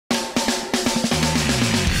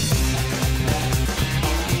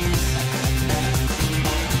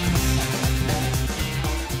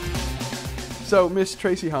So, Miss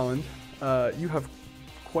Tracy Holland, you have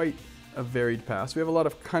quite a varied past. We have a lot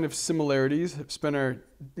of kind of similarities. Spent our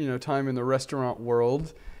time in the restaurant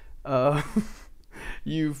world.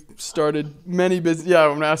 You've started many business. Yeah,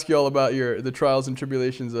 I'm gonna ask you all about the trials and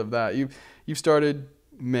tribulations of that. You've started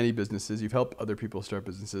many businesses. You've helped other people start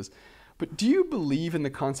businesses. But do you believe in the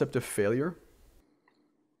concept of failure?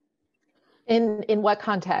 In what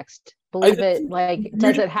context? Believe it, like,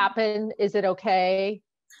 does it happen? Is it okay?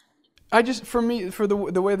 For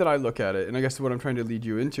the way that I look at it, and I guess what I'm trying to lead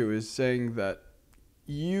you into is saying that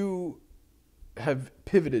you have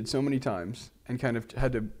pivoted so many times and kind of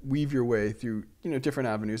had to weave your way through, different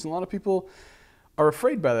avenues. And a lot of people are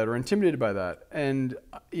afraid by that or intimidated by that. And,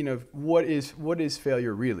 what is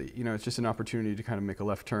failure really? It's just an opportunity to kind of make a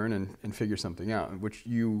left turn and figure something out, which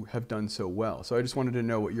you have done so well. So I just wanted to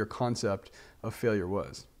know what your concept of failure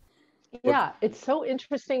was. Yeah, it's so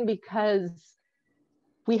interesting because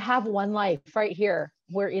we have one life right here.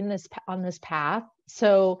 We're on this path.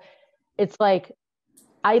 So it's like,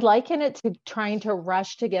 I liken it to trying to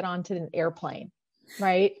rush to get onto an airplane,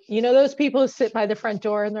 right? Those people who sit by the front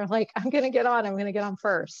door and they're like, I'm going to get on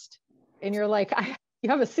first. And you're like,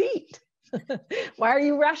 you have a seat. Why are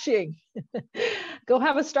you rushing? Go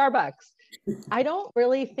have a Starbucks. I don't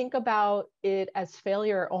really think about it as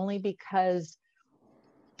failure only because,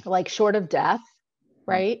 like, short of death,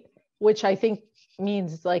 right? Which I think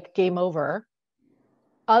means like game over.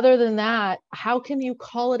 Other than that, how can you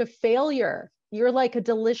call it a failure? You're like a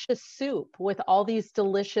delicious soup with all these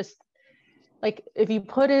delicious, like if you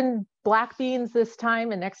put in black beans this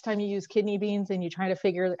time and next time you use kidney beans and you try to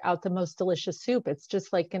figure out the most delicious soup, it's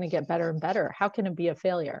just like going to get better and better. How can it be a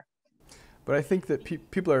failure? But I think that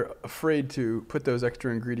people are afraid to put those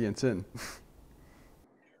extra ingredients in.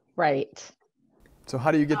 Right. So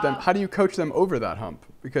how do you get them, how do you coach them over that hump?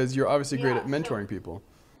 Because you're obviously great at mentoring people.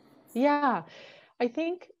 Yeah, I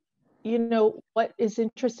think, what is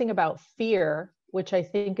interesting about fear, which I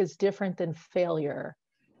think is different than failure.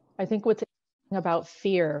 I think what's interesting about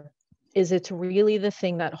fear is it's really the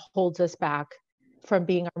thing that holds us back from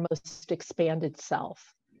being our most expanded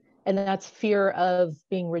self. And that's fear of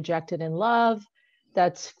being rejected in love.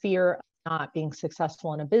 That's fear of not being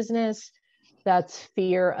successful in a business. That's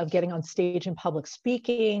fear of getting on stage in public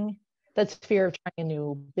speaking. That's fear of trying a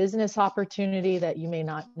new business opportunity that you may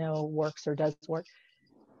not know works or does work.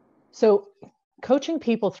 So coaching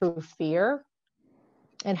people through fear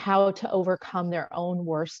and how to overcome their own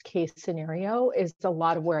worst case scenario is a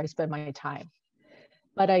lot of where I spend my time.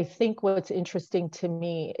 But I think what's interesting to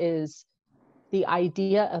me is the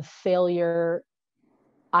idea of failure.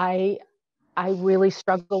 I really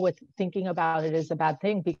struggle with thinking about it as a bad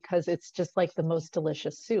thing because it's just like the most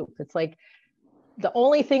delicious soup. It's like, the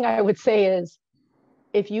only thing I would say is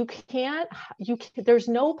if there's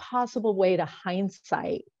no possible way to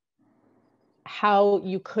hindsight how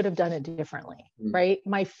you could have done it differently, right?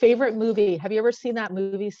 My favorite movie, have you ever seen that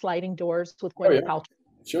movie, Sliding Doors with Gwyneth Paltrow?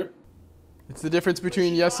 Sure. It's the difference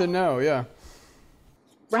between yes and no, yeah.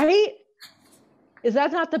 Right? Is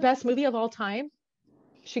that not the best movie of all time?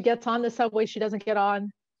 She gets on the subway, she doesn't get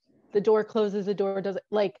on, the door closes, the door doesn't,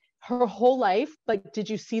 like her whole life. Like, did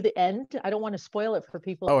you see the end? I don't want to spoil it for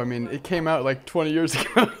people. Oh, I mean, it came out like 20 years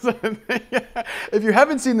ago. If you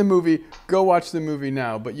haven't seen the movie, go watch the movie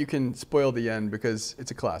now, but you can spoil the end because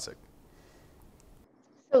it's a classic.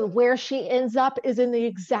 So where she ends up is in the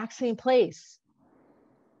exact same place.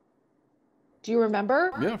 Do you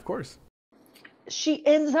remember? Yeah, of course. She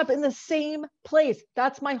ends up in the same place.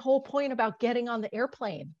 That's my whole point about getting on the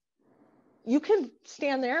airplane. You can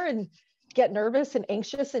stand there and get nervous and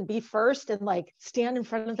anxious and be first and like stand in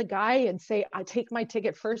front of the guy and say, I take my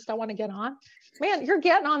ticket first, I want to get on. Man, you're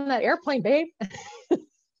getting on that airplane, babe.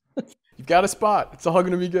 You've got a spot. It's all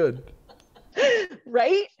going to be good.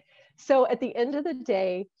 Right? So at the end of the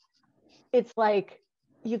day, it's like,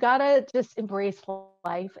 you got to just embrace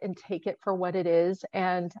life and take it for what it is.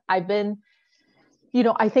 And I've been,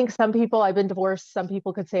 I think I've been divorced. Some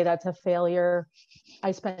people could say that's a failure.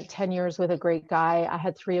 I spent 10 years with a great guy. I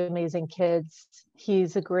had 3 amazing kids.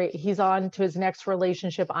 He's on to his next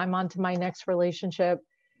relationship. I'm on to my next relationship.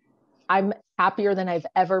 I'm happier than I've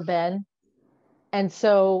ever been. And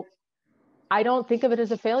so I don't think of it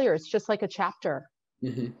as a failure. It's just like a chapter.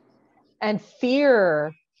 Mm-hmm. And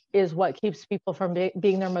fear is what keeps people from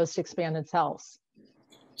being their most expanded selves.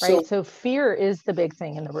 Right. So fear is the big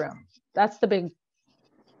thing in the room. That's the big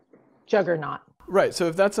juggernaut. Right. So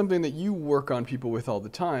if that's something that you work on people with all the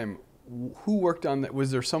time, who worked on that?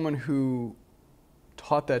 Was there someone who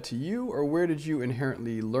taught that to you, or where did you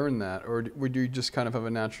inherently learn that? Or would you just kind of have a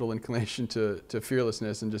natural inclination to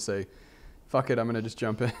fearlessness and just say, fuck it, I'm going to just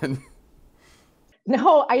jump in?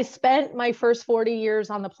 No, I spent my first 40 years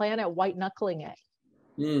on the planet white knuckling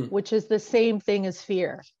it, which is the same thing as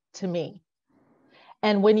fear to me.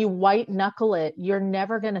 And when you white knuckle it, you're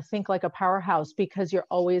never going to think like a powerhouse because you're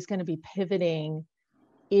always going to be pivoting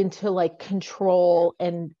into like control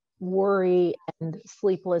and worry and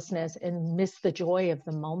sleeplessness and miss the joy of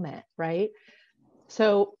the moment, right?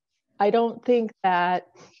 So I don't think that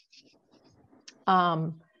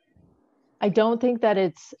I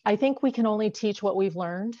think we can only teach what we've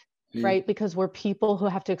learned, right? Because we're people who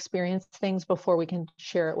have to experience things before we can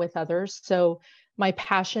share it with others. So my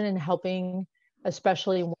passion in helping,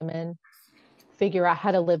 especially women, figure out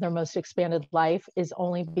how to live their most expanded life is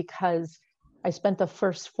only because I spent the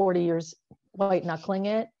first 40 years white knuckling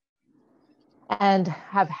it and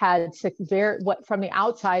have had what from the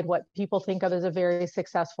outside, what people think of as a very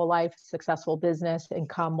successful life, successful business,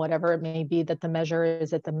 income, whatever it may be that the measure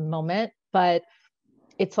is at the moment. But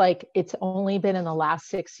it's like, it's only been in the last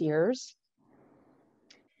 6 years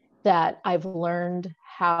that I've learned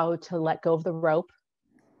how to let go of the rope,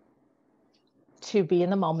 to be in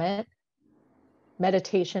the moment.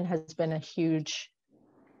 Meditation has been a huge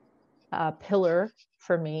pillar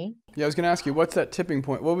for me. Yeah, I was going to ask you, what's that tipping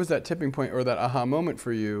point? What was that tipping point or that aha moment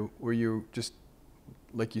for you where you just,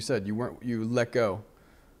 like you said, you let go?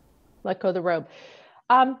 Let go of the rope.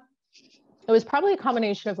 It was probably a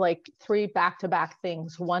combination of like 3 back-to-back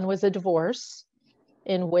things. One was a divorce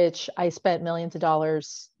in which I spent millions of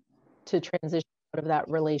dollars to transition out of that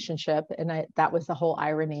relationship. And that was the whole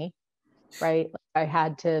irony, right? I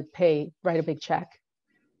had to write a big check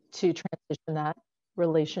to transition that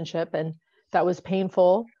relationship. And that was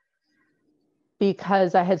painful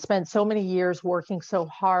because I had spent so many years working so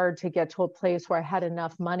hard to get to a place where I had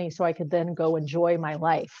enough money so I could then go enjoy my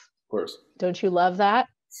life. Of course. Don't you love that?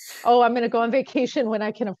 Oh, I'm going to go on vacation when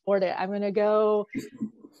I can afford it. I'm going to go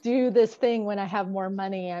do this thing when I have more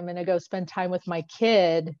money. I'm going to go spend time with my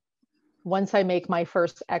kid. Once I make my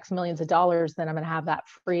first X millions of dollars, then I'm going to have that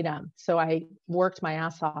freedom. So I worked my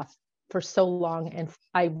ass off for so long and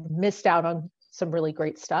I missed out on some really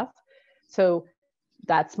great stuff. So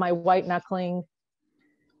that's my white knuckling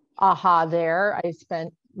aha there. I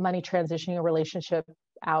spent money transitioning a relationship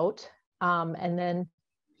out. And then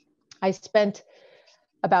I spent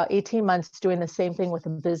about 18 months doing the same thing with a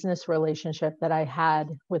business relationship that I had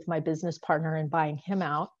with my business partner and buying him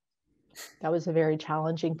out. That was a very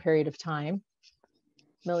challenging period of time,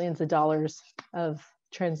 millions of dollars of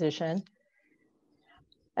transition.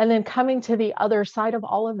 And then coming to the other side of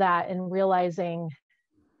all of that and realizing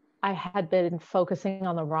I had been focusing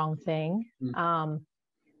on the wrong thing.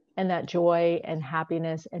 And that joy and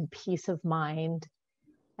happiness and peace of mind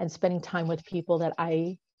and spending time with people that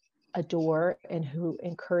I adore and who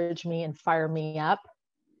encourage me and fire me up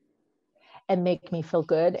and make me feel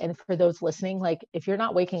good. And for those listening, like if you're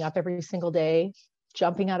not waking up every single day,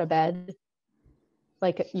 jumping out of bed,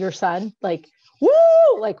 like your son, like,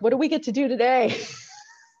 woo, like, what do we get to do today?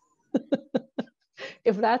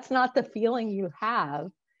 If that's not the feeling you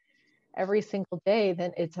have every single day,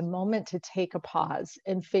 then it's a moment to take a pause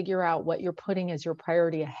and figure out what you're putting as your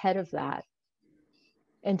priority ahead of that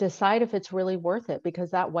and decide if it's really worth it,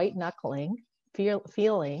 because that white knuckling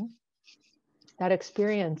feeling, that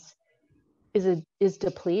experience is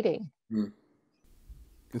depleting.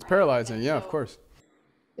 It's paralyzing. Yeah, of course.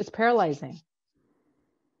 It's paralyzing.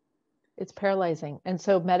 It's paralyzing. And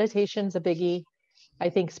so meditation's a biggie. I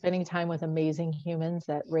think spending time with amazing humans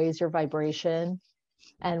that raise your vibration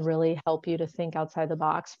and really help you to think outside the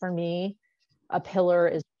box. For me, a pillar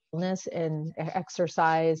is wellness and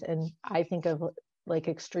exercise. And I think of like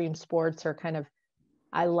extreme sports or kind of,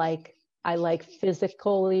 I like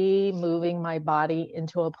physically moving my body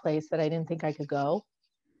into a place that I didn't think I could go.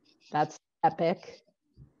 That's epic.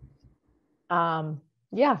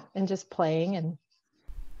 Yeah. And just playing and.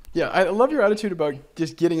 Yeah, I love your attitude about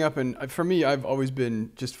just getting up, and for me, I've always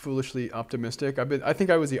been just foolishly optimistic. I think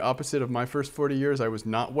I was the opposite of my first 40 years. I was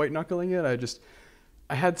not white knuckling it.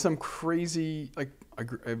 I had some crazy, like I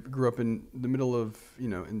grew up in the middle of,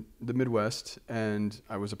 in the Midwest, and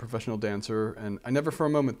I was a professional dancer, and I never for a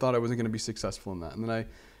moment thought I wasn't going to be successful in that. And then I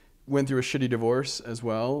went through a shitty divorce as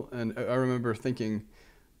well, and I remember thinking,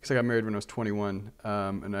 because I got married when I was 21,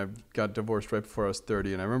 and I got divorced right before I was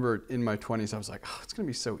 30. And I remember in my 20s, I was like, oh, it's going to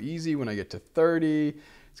be so easy when I get to 30.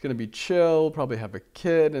 It's going to be chill, probably have a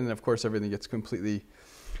kid. And then, of course, everything gets completely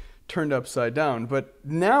turned upside down. But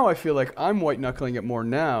now I feel like I'm white knuckling it more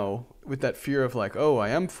now with that fear of like, oh, I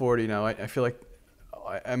am 40 now. I feel like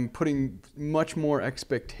I'm putting much more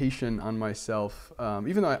expectation on myself,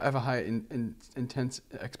 even though I have a high intense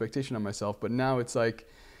expectation on myself. But now it's like,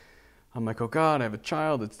 I'm like, oh God, I have a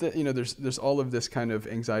child. It's there's all of this kind of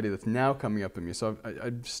anxiety that's now coming up in me. So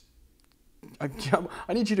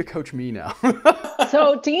I need you to coach me now.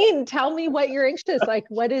 So Dean, tell me what you're anxious. Like,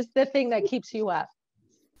 what is the thing that keeps you up?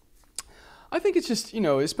 I think it's just,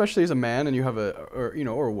 especially as a man and you have or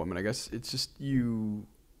a woman, I guess, it's just you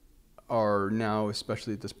are now,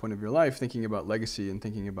 especially at this point of your life, thinking about legacy and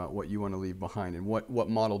thinking about what you want to leave behind and what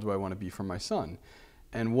model do I want to be for my son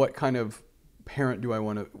and what kind of parent do I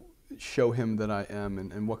want to show him that I am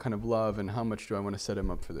and what kind of love and how much do I want to set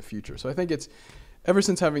him up for the future. So I think it's, ever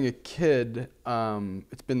since having a kid,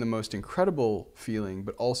 it's been the most incredible feeling,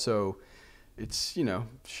 but also it's,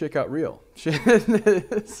 shit got real.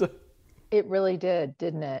 So, it really did,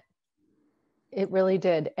 didn't it? It really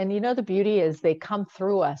did. And the beauty is they come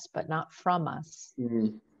through us, but not from us.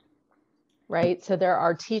 mm-hmm. Right? So they're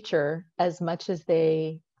our teacher as much as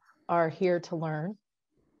they are here to learn.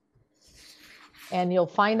 And you'll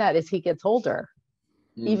find that as he gets older,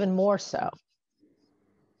 even more so.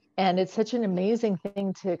 And it's such an amazing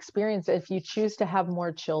thing to experience. If you choose to have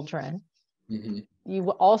more children, you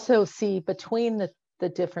will also see between the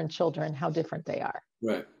different children how different they are.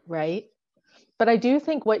 Right. But I do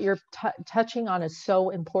think what you're touching on is so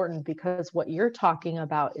important, because what you're talking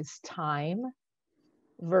about is time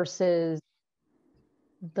versus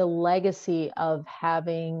the legacy of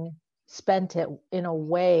having spent it in a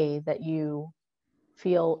way that you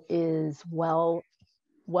feel is well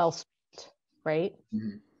spent, right?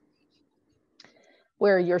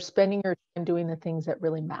 Where you're spending your time doing the things that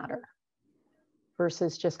really matter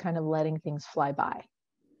versus just kind of letting things fly by.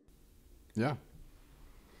 Yeah.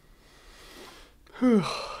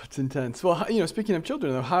 It's intense. Well, speaking of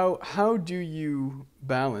children, though, how do you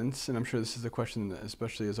balance? And I'm sure this is a question,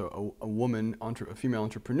 especially as a woman, a female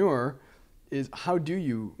entrepreneur, is how do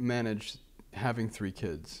you manage having 3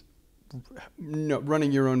 kids,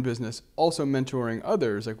 running your own business, also mentoring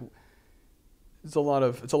others? Like, it's a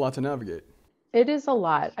lot to navigate. It is a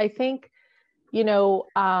lot. I think,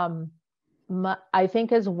 I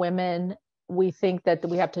think as women, we think that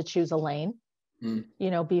we have to choose a lane.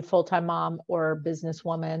 Be full-time mom or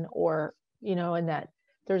businesswoman, or, and that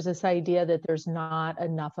there's this idea that there's not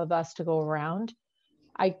enough of us to go around.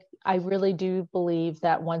 I really do believe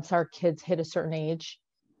that once our kids hit a certain age,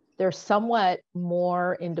 they're somewhat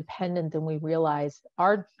more independent than we realize.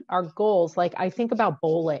 Our goals, like I think about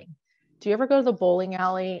bowling. Do you ever go to the bowling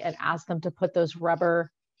alley and ask them to put those rubber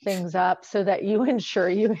things up so that you ensure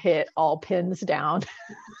you hit all pins down?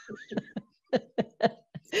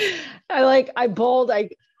 I bowled, I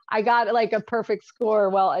got like a perfect score.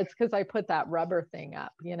 Well, it's because I put that rubber thing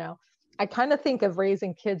up, I kind of think of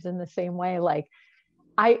raising kids in the same way. Like,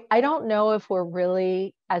 I don't know if we're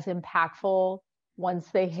really as impactful once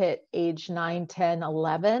they hit age 9, 10,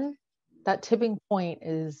 11. That tipping point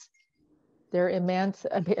is they're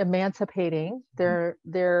emancipating,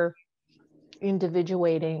 they're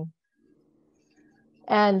individuating.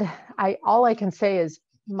 And all I can say is,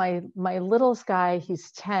 my littlest guy,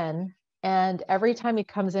 he's 10, and every time he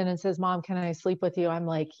comes in and says, Mom, can I sleep with you? I'm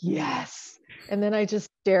like, yes. And then I just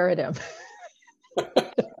stare at him.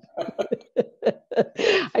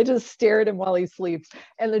 I just stare at him while he sleeps.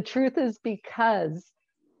 And the truth is, because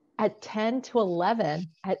at age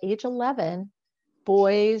 11,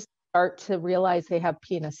 boys start to realize they have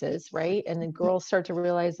penises, right? And then girls start to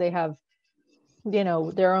realize they have,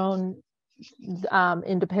 their own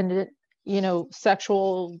independent,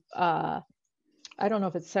 sexual, I don't know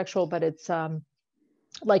if it's sexual, but it's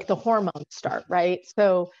like the hormones start, right?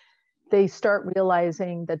 So they start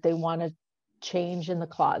realizing that they want to change in the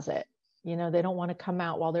closet. They don't want to come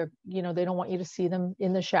out while they're, they don't want you to see them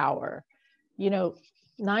in the shower.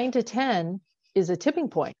 9 to 10 is a tipping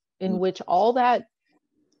point in which all that,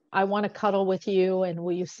 I want to cuddle with you, and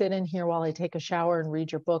will you sit in here while I take a shower and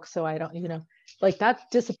read your book so I don't, like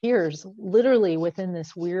that disappears literally within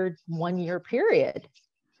this weird 1-year period.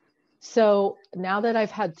 So now that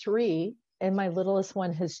I've had 3, and my littlest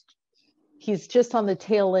one he's just on the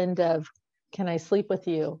tail end of, can I sleep with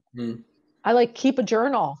you? I keep a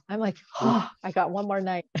journal. I'm like, I got 1 more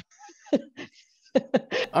night.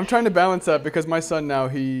 I'm trying to balance that, because my son now,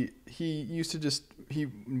 he used to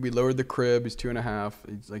we lowered the crib. He's 2.5.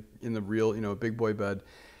 He's like in the real, big boy bed.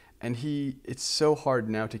 And it's so hard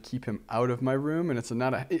now to keep him out of my room. And it's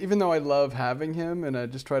even though I love having him, and I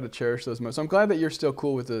just try to cherish those moments. So I'm glad that you're still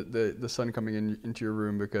cool with the sun coming into your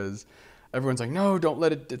room, because everyone's like, no, don't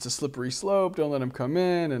let it, it's a slippery slope. Don't let him come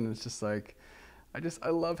in. And it's just like, I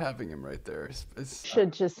love having him right there.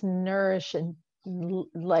 Should just nourish and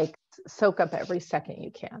soak up every second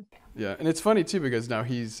you can. Yeah, and it's funny too because now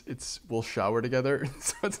we'll shower together,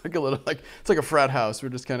 so it's like a little it's like a frat house. We're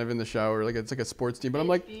just kind of in the shower, like it's like a sports team. But I'm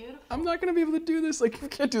like, I'm not gonna be able to do this. Like, you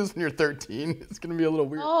can't do this when you're 13. It's gonna be a little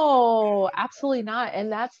weird. Oh, absolutely not.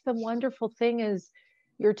 And that's the wonderful thing is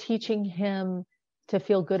you're teaching him to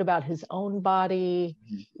feel good about his own body.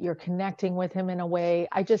 You're connecting with him in a way.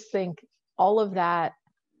 I just think all of that.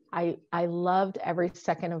 I loved every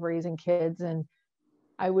second of raising kids, and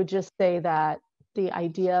I would just say that the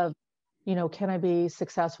idea of, can I be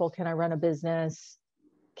successful? Can I run a business?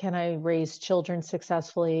 Can I raise children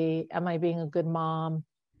successfully? Am I being a good mom?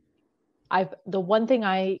 The one thing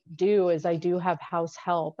I do is I do have house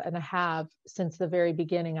help, and I have since the very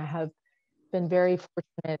beginning. I have been very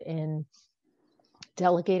fortunate in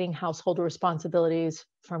delegating household responsibilities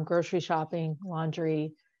from grocery shopping,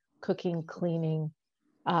 laundry, cooking, cleaning,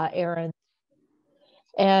 errands.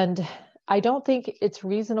 And I don't think it's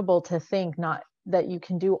reasonable to think not that you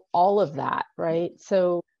can do all of that, right?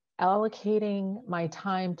 So allocating my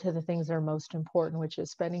time to the things that are most important, which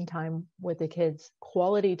is spending time with the kids,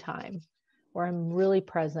 quality time, where I'm really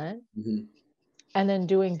present, and then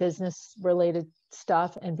doing business related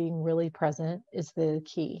stuff and being really present is the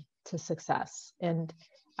key to success. And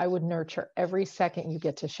I would nurture every second you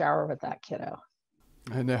get to shower with that kiddo.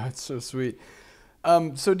 I know, it's so sweet.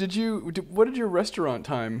 So what did your restaurant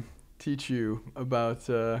time teach you about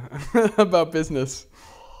about business?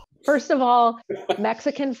 First of all,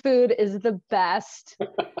 Mexican food is the best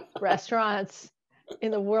restaurants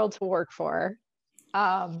in the world to work for.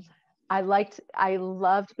 I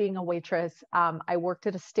loved being a waitress. I worked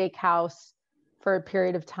at a steakhouse for a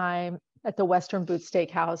period of time at the Western Boot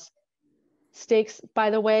Steakhouse. Steaks,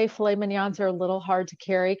 by the way, filet mignons are a little hard to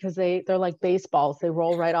carry because they're like baseballs. They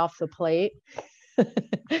roll right off the plate.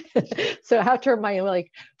 So after my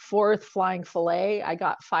fourth flying filet, I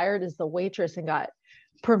got fired as the waitress and got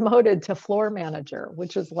promoted to floor manager,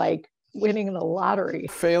 which is like winning the lottery.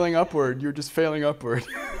 Failing upward. You're just failing upward.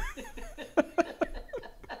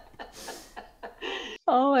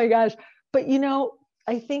 Oh my gosh. But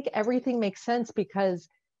I think everything makes sense because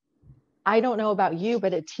I don't know about you,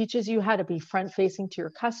 but it teaches you how to be front facing to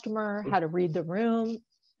your customer, how to read the room,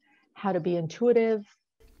 how to be intuitive.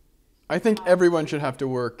 I think everyone should have to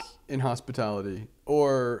work in hospitality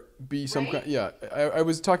or be some kind. Yeah. I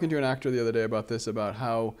was talking to an actor the other day about this, about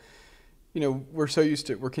how, we're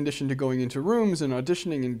conditioned to going into rooms and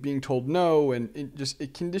auditioning and being told no. And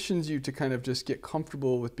it conditions you to kind of just get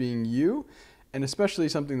comfortable with being you. And especially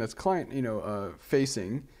something that's client,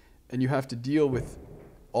 facing, and you have to deal with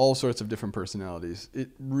all sorts of different personalities. It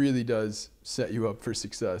really does set you up for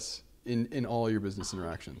success in all your business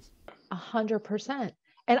interactions. 100%.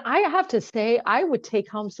 And I have to say, I would take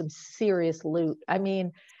home some serious loot. I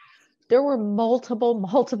mean, there were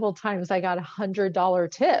multiple times I got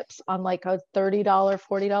 $100 tips on like a $30,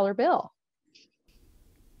 $40 bill.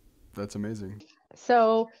 That's amazing.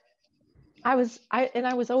 So I was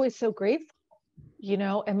always so grateful.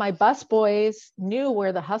 And my bus boys knew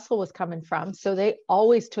where the hustle was coming from. So they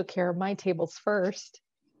always took care of my tables first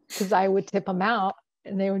because I would tip them out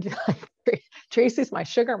and they would be like, Tracy's my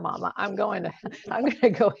sugar mama. I'm going to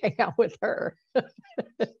go hang out with her.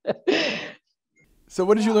 So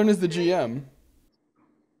what did you learn as the GM?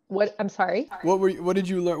 What? I'm sorry? What did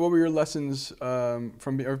you learn? What were your lessons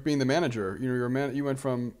from being the manager? You went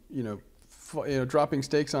from, dropping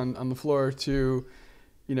steaks on the floor to,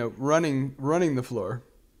 running the floor.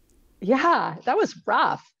 Yeah, that was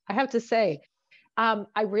rough. I have to say,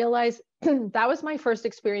 I realized that was my first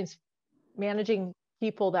experience managing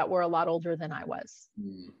people that were a lot older than I was,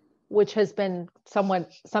 which has been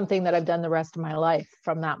something that I've done the rest of my life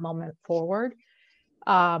from that moment forward.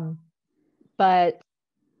 But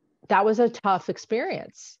that was a tough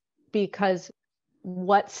experience because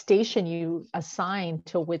what station you assign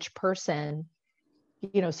to which person,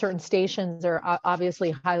 certain stations are obviously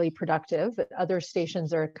highly productive. Other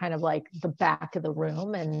stations are kind of like the back of the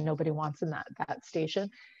room and nobody wants in that station.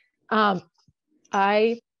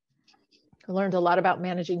 I learned a lot about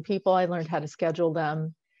managing people. I learned how to schedule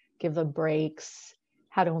them, give them breaks,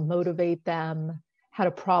 how to motivate them, how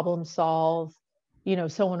to problem solve.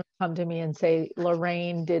 Someone would come to me and say,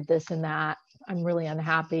 Lorraine did this and that. I'm really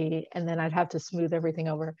unhappy. And then I'd have to smooth everything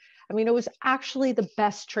over. I mean, it was actually the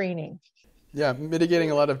best training. Yeah,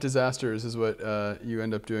 mitigating a lot of disasters is what you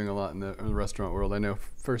end up doing a lot in the restaurant world. I know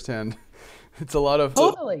firsthand. It's a lot of...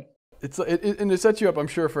 Totally. And it sets you up, I'm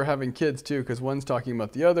sure, for having kids too, because one's talking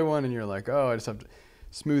about the other one and you're like, oh, I just have to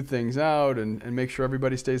smooth things out and make sure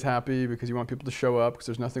everybody stays happy because you want people to show up because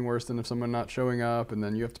there's nothing worse than if someone not showing up and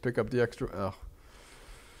then you have to pick up the extra... Oh.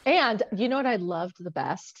 And you know what I loved the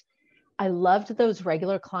best I loved those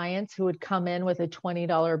regular clients who would come in with a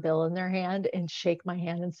 $20 bill in their hand and shake my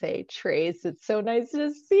hand and say, Trace, it's so nice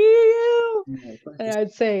to see you. And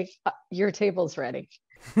I'd say, your table's ready.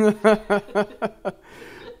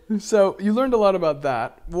 So you learned a lot about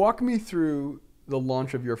that. Walk me through the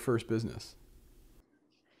launch of your first business.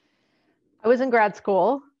 I was in grad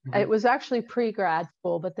school. It was actually pre-grad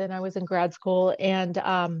school, but then I was in grad school, and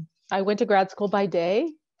I went to grad school by day.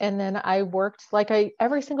 And then I worked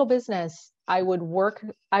every single business. I would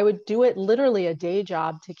do it literally a day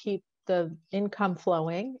job to keep the income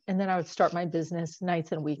flowing. And then I would start my business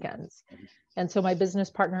nights and weekends. And so my business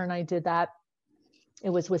partner and I did that. It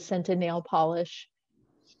was with scented nail polish.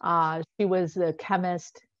 She was the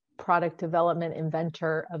chemist, product development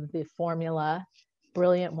inventor of the formula,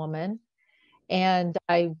 brilliant woman. And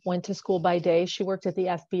I went to school by day. She worked at the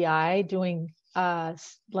FBI doing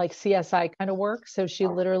like CSI kind of work. So she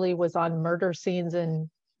literally was on murder scenes and,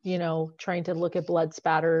 trying to look at blood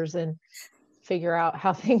spatters and figure out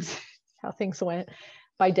how things went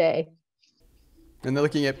by day. And they're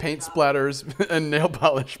looking at paint splatters and nail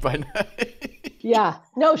polish by night. Yeah.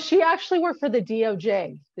 No, she actually worked for the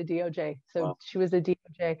DOJ. So wow. She was a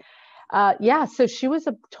DOJ. Yeah. So she was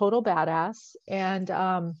a total badass.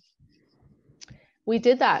 And we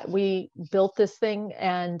did that. We built this thing,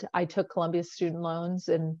 and I took Columbia student loans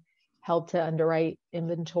and helped to underwrite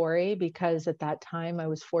inventory, because at that time I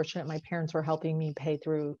was fortunate. My parents were helping me pay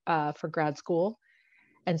through for grad school.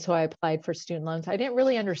 And so I applied for student loans. I didn't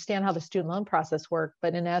really understand how the student loan process worked,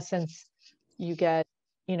 but in essence, you get,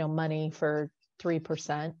 money for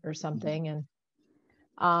 3% or something.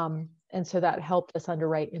 And so that helped us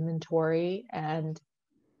underwrite inventory. And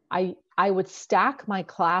I would stack my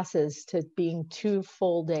classes to being 2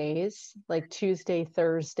 full days, like Tuesday,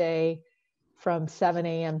 Thursday, from 7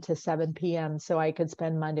 a.m. to 7 p.m. So I could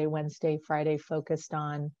spend Monday, Wednesday, Friday focused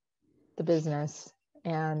on the business.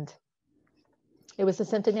 And it was a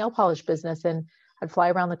scented nail polish business. And I'd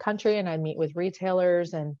fly around the country and I'd meet with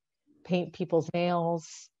retailers and paint people's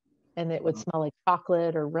nails. And it would smell like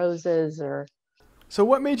chocolate or roses or... So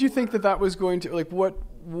what made you think that was going to, like,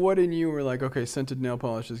 what in you were like, okay, scented nail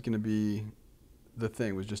polish is going to be the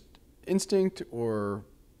thing? Was just instinct, or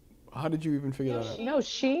how did you even figure that out? No,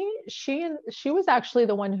 she was actually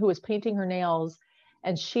the one who was painting her nails,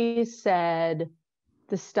 and she said,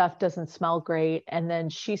 this stuff doesn't smell great. And then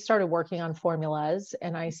she started working on formulas,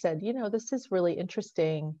 and I said, this is really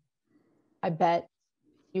interesting. I bet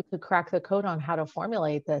you could crack the code on how to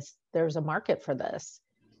formulate this. There's a market for this.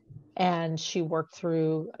 And she worked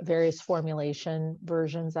through various formulation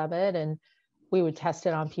versions of it, and we would test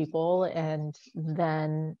it on people. And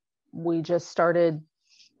then we just started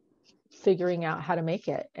figuring out how to make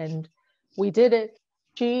it. And we did it.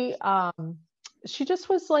 She just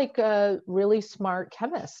was like a really smart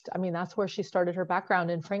chemist. I mean, that's where she started her background.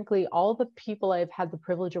 And frankly, all the people I've had the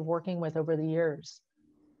privilege of working with over the years,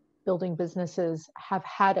 building businesses, have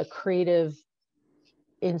had a creative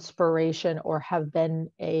inspiration or have been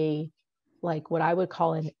what I would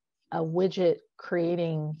call a widget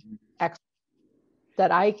creating expert,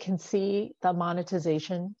 that I can see the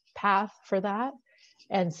monetization path for that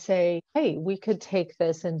and say, hey, we could take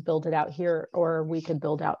this and build it out here, or we could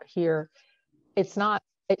build out here. It's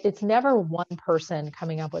never one person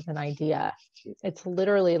coming up with an idea. It's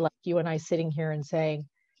literally like you and I sitting here and saying,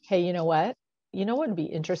 hey, you know what would be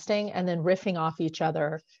interesting? And then riffing off each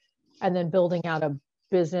other and then building out a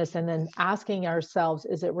business, and then asking ourselves,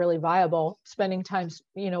 is it really viable? Spending time,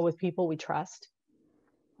 with people we trust,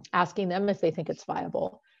 asking them if they think it's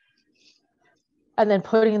viable, and then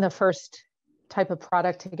putting the first type of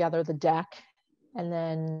product together, the deck. And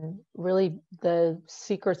then really the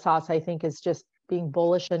secret sauce, I think, is just being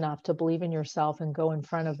bullish enough to believe in yourself and go in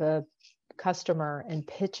front of a customer and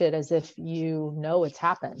pitch it as if it's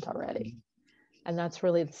happened already. And that's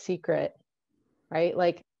really the secret, right?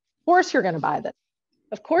 Like, of course you're going to buy this.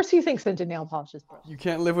 Of course you think scented nail polish is brilliant. You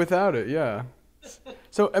can't live without it, yeah.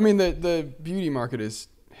 So, I mean, the beauty market is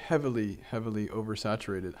heavily, heavily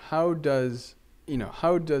oversaturated. How does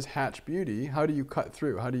Hatch Beauty, how do you cut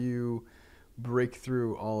through? How do you break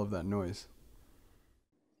through all of that noise?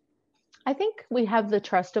 I think we have the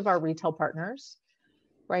trust of our retail partners,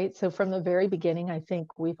 right? So from the very beginning, I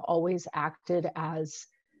think we've always acted as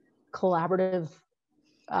collaborative,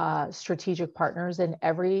 strategic partners in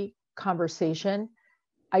every conversation.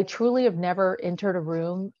 I truly have never entered a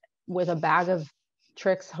room with a bag of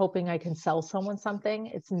tricks hoping I can sell someone something.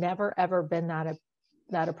 It's never, ever been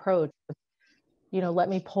that approach. Let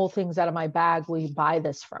me pull things out of my bag. Will you buy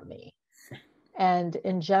this from me? And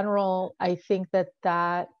in general, I think that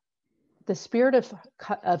the spirit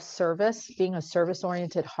of service, being a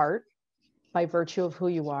service-oriented heart, by virtue of who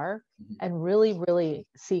you are, and really, really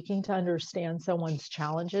seeking to understand someone's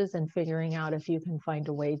challenges and figuring out if you can find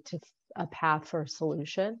a path for a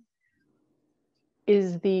solution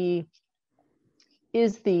is the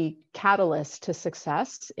catalyst to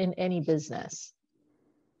success in any business,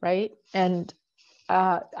 right? And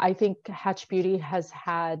I think Hatch Beauty has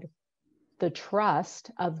had the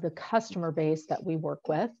trust of the customer base that we work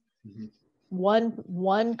with,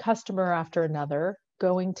 one customer after another,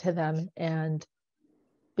 going to them and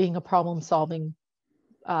being a problem-solving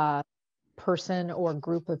person or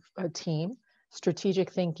group of a team,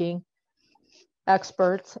 strategic thinking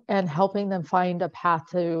experts, and helping them find a path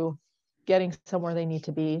to getting somewhere they need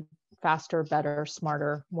to be faster, better,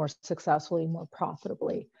 smarter, more successfully, more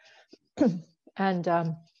profitably.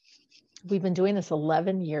 And we've been doing this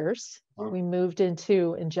 11 years. We moved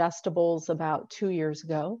into ingestibles about 2 years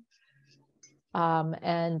ago.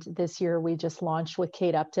 And this year we just launched with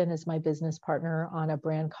Kate Upton as my business partner on a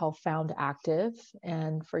brand called Found Active,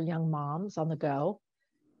 and for young moms on the go.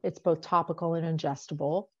 It's both topical and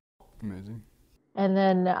ingestible. Amazing. And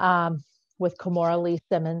then with Kimora Lee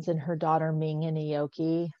Simmons and her daughter Ming and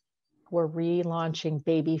Aoki, we're relaunching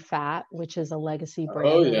Baby Fat, which is a legacy brand.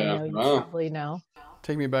 Oh, that yeah. I know you Wow. probably know.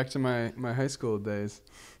 Take me back to my high school days.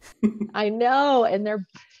 I know. And they're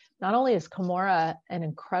not only is Kimora an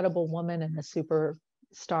incredible woman and a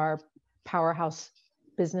superstar powerhouse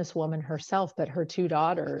businesswoman herself, but her two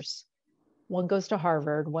daughters, one goes to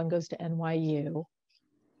Harvard, one goes to NYU.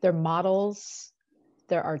 They're models,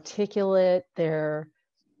 they're articulate, they're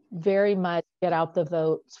very much get out the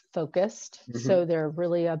vote focused. So they're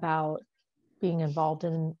really about being involved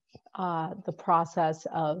in the process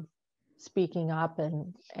of speaking up,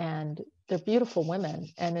 and they're beautiful women.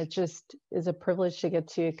 And it just is a privilege to get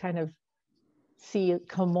to kind of see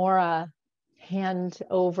Kimora hand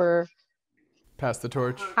over, Pass the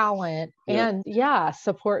torch. talent, and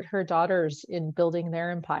support her daughters in building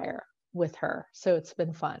their empire with her. So it's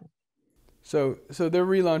been fun. So they're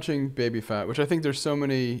relaunching Baby Fat, which I think there's so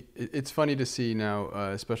many. It's funny to see now,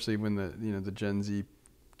 especially when the Gen Z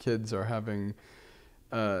kids are having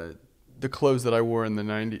the clothes that I wore in the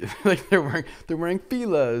 90s. Like they're wearing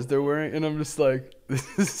Fila's, and I'm just like,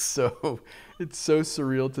 this is it's so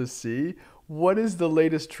surreal to see. What is the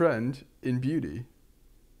latest trend in beauty?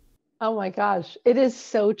 Oh my gosh, it is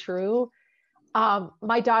so true.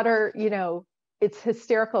 My daughter, it's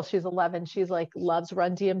hysterical. She's 11. She's like, loves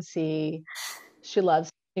Run DMC. She loves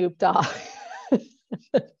Snoop Dogg.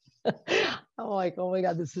 I'm like, oh my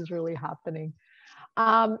God, this is really happening.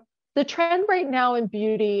 The trend right now in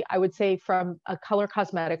beauty, I would say from a color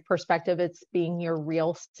cosmetic perspective, it's being your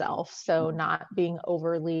real self. So not being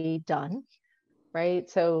overly done, right?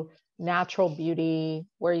 So natural beauty,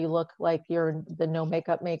 where you look like you're the no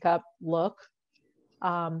makeup look.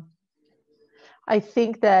 I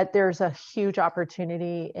think that there's a huge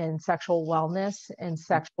opportunity in sexual wellness and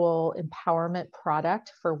sexual empowerment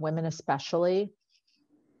product for women, especially.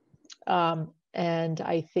 And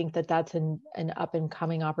I think that that's an up and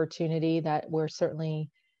coming opportunity that we're certainly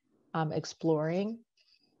exploring.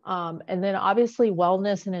 And then obviously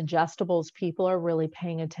wellness and ingestibles, people are really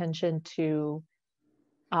paying attention to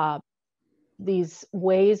these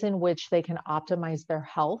ways in which they can optimize their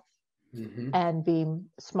health and be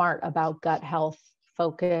smart about gut health,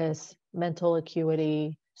 focus, mental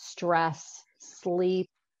acuity, stress, sleep.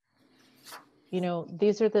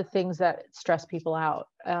 These are the things that stress people out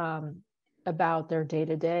about their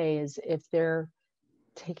day-to-day, is if they're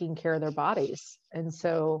taking care of their bodies. And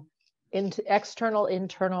so external,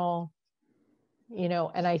 internal,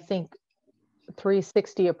 and I think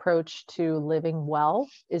 360 approach to living well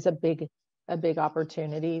is a big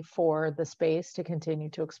opportunity for the space to continue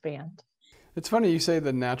to expand. It's funny you say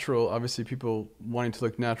the natural, obviously people wanting to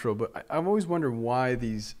look natural, but I've always wondered why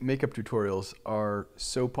these makeup tutorials are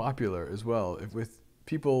so popular as well. With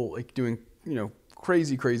people like doing,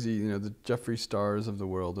 crazy, the Jeffree Stars of the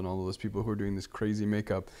world and all of those people who are doing this crazy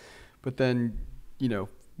makeup. But then,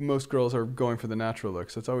 most girls are going for the natural look.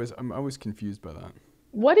 So I'm always confused by that.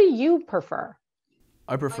 What do you prefer?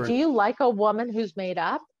 I prefer. Do you like a woman who's made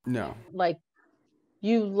up? No.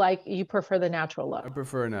 You prefer the natural look? I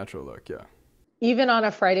prefer a natural look, yeah. Even on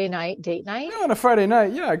a Friday night, date night? Yeah, on a Friday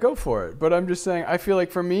night, yeah, go for it. But I'm just saying, I feel like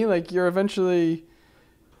for me, like you're eventually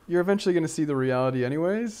going to see the reality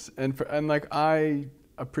anyways. And I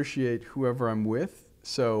appreciate whoever I'm with.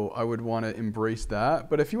 So I would want to embrace that.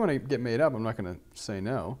 But if you want to get made up, I'm not going to say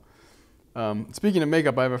no. Speaking of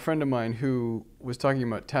makeup, I have a friend of mine who was talking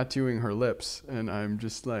about tattooing her lips, and I'm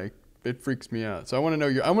just like, it freaks me out. So I want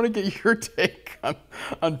to get your take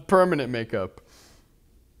on permanent makeup.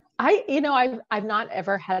 I've not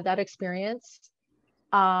ever had that experience.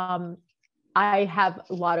 I have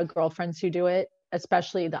a lot of girlfriends who do it,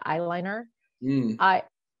 especially the eyeliner. Mm.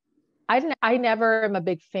 I never am a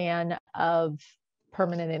big fan of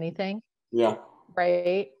permanent anything. Yeah.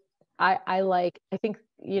 Right. I think,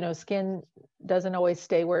 skin doesn't always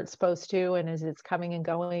stay where it's supposed to. And as it's coming and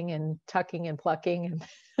going and tucking and plucking. And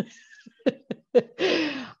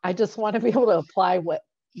I just want to be able to apply what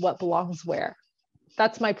belongs where.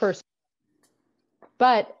 That's my person.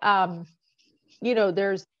 But,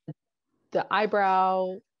 there's the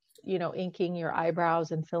eyebrow, inking your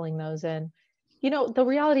eyebrows and filling those in. The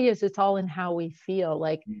reality is it's all in how we feel.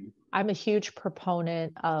 Like, I'm a huge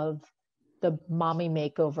proponent of the mommy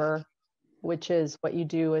makeover, which is what you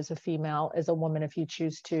do as a female, as a woman, if you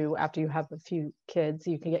choose to, after you have a few kids,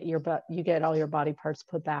 you can get you get all your body parts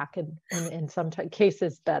put back, and in some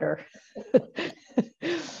cases better.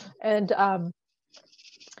 and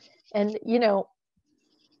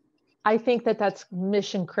I think that's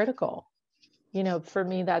mission critical. For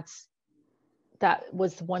me, that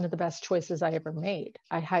was one of the best choices I ever made.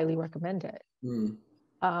 I highly recommend it.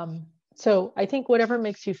 So I think whatever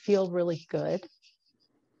makes you feel really good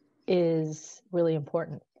is really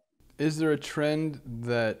important. Is there a trend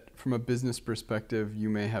that, from a business perspective, you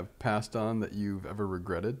may have passed on that you've ever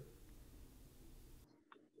regretted?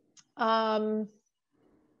 Not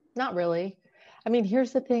really. I mean,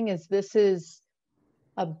 here's the thing: is this is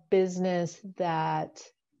a business that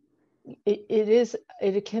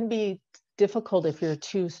it can be difficult if you're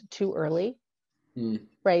too early,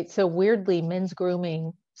 right? So weirdly, men's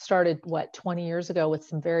grooming started 20 years ago with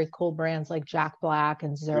some very cool brands like Jack Black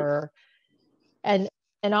and Zur. Yep.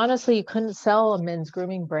 And honestly, you couldn't sell a men's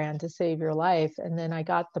grooming brand to save your life. And then I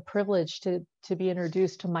got the privilege to be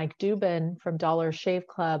introduced to Mike Dubin from Dollar Shave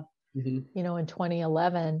Club, in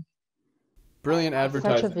 2011. Brilliant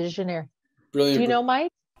advertising. Such a visionary. Brilliant. Do you know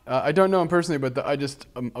Mike? I don't know him personally, but I just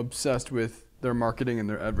am obsessed with their marketing and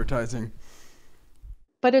their advertising.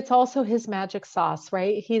 But it's also his magic sauce,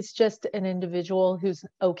 right? He's just an individual who's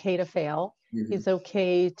okay to fail. He's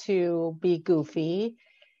okay to be goofy.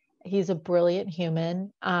 He's a brilliant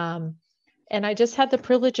human. And I just had the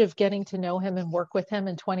privilege of getting to know him and work with him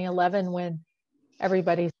in 2011 when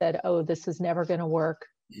everybody said, oh, this is never going to work.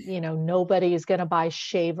 Nobody is going to buy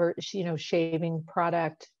shaving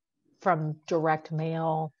product from direct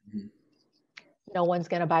mail. No one's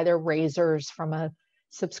going to buy their razors from a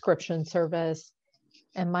subscription service.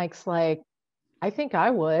 And Mike's like, I think I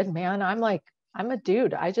would, man. I'm a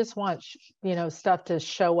dude. I just want, stuff to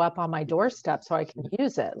show up on my doorstep so I can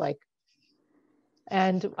use it.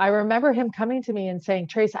 And I remember him coming to me and saying,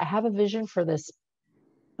 Trace, I have a vision for this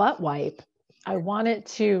butt wipe. I want it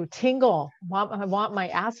to tingle. I want my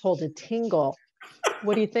asshole to tingle.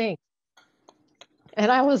 What do you think?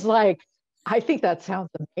 And I was like, I think that sounds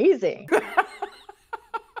amazing.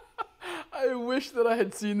 I wish that I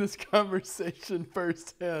had seen this conversation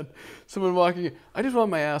firsthand. Someone walking in, I just want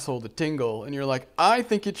my asshole to tingle. And you're like, I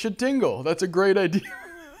think it should tingle. That's a great idea.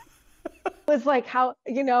 It was like, how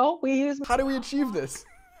do we achieve this?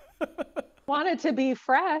 Want it to be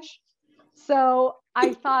fresh. So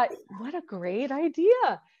I thought, what a great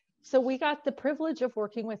idea. So we got the privilege of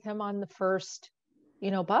working with him on the first,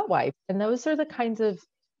 butt wipe. And those are the kinds of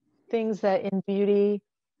things that in beauty,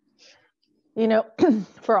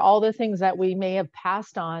 for all the things that we may have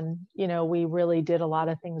passed on, we really did a lot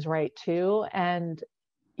of things right too. And,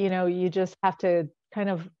 you just have to kind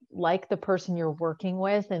of like the person you're working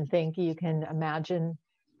with and think you can imagine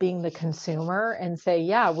being the consumer and say,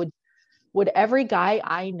 yeah, would every guy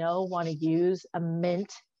I know want to use a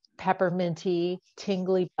mint, pepperminty,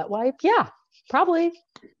 tingly butt wipe? Yeah, probably.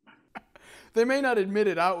 They may not admit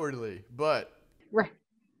it outwardly, but right.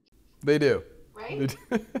 They do. Right?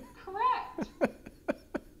 Correct.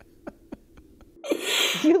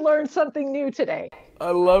 You learned something new today.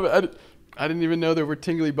 I love it. I didn't even know there were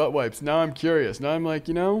tingly butt wipes. Now I'm curious. Now I'm like,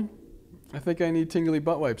 I think I need tingly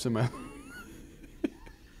butt wipes in my life.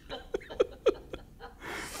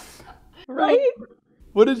 Right?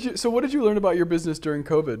 What did you learn about your business during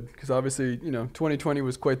COVID? Because obviously, 2020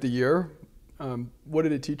 was quite the year. What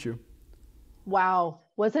did it teach you? Wow.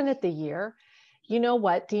 Wasn't it the year? You know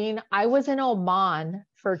what, Dean? I was in Oman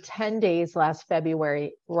for 10 days last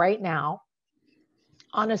February, right now,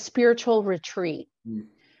 on a spiritual retreat.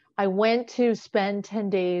 I went to spend 10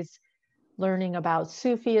 days learning about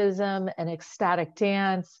Sufism and ecstatic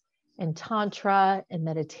dance and Tantra and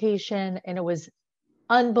meditation. And it was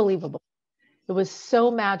unbelievable. It was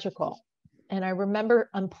so magical. And I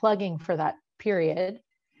remember unplugging for that period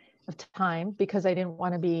of time because I didn't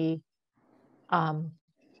want to be, I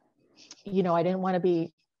didn't want to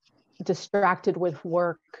be distracted with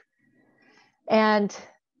work. And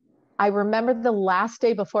I remember the last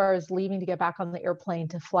day before I was leaving to get back on the airplane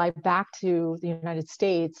to fly back to the United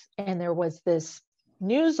States. And there was this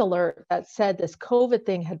news alert that said this COVID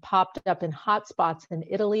thing had popped up in hotspots in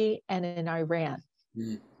Italy and in Iran.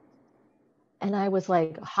 Mm. And I was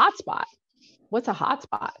like, hotspot? What's a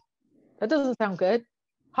hotspot? That doesn't sound good.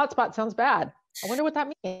 Hotspot sounds bad. I wonder what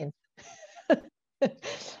that means.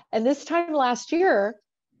 And this time last year,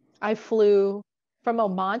 I flew from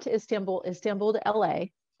Oman to Istanbul, Istanbul to LA.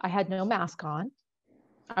 I had no mask on.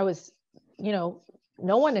 I was, no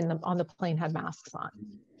one on the plane had masks on.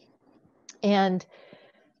 And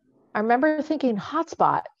I remember thinking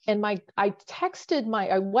hotspot, and I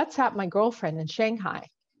WhatsApped my girlfriend in Shanghai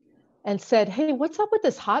and said, hey, what's up with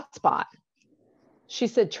this hotspot? She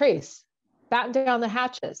said, Trace, batten down the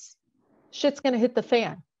hatches. Shit's going to hit the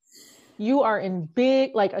fan. You are in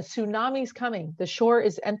big, like a tsunami's coming. The shore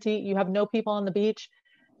is empty. You have no people on the beach.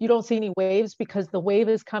 You don't see any waves because the wave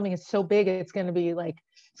is coming. It's so big. It's going to be like,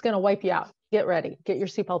 it's going to wipe you out. Get ready. Get your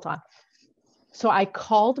seatbelt on. So I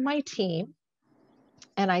called my team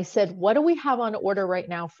and I said, what do we have on order right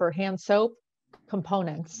now for hand soap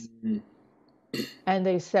components? Mm-hmm. And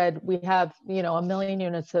they said, we have, 1 million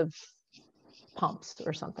units of pumps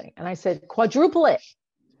or something. And I said, quadruple it.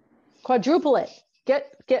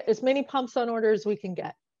 Get as many pumps on order as we can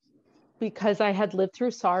get, because I had lived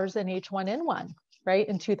through SARS and H1N1, right,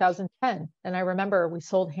 in 2010. And I remember we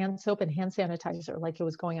sold hand soap and hand sanitizer like it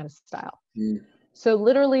was going out of style. Mm. So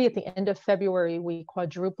literally at the end of February, we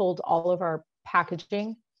quadrupled all of our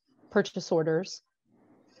packaging purchase orders.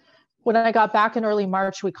 When I got back in early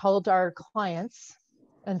March, we called our clients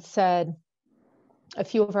and said, a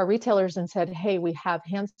few of our retailers, and said, hey, we have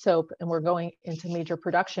hand soap and we're going into major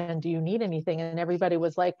production. Do you need anything? And everybody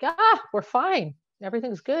was like, we're fine.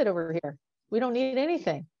 Everything's good over here. We don't need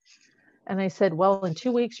anything. And I said, well, in 2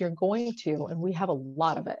 weeks, you're going to, and we have a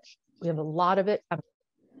lot of it. We have a lot of it.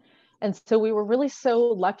 And so we were really so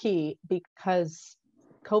lucky because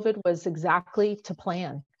COVID was exactly to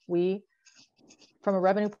plan. From a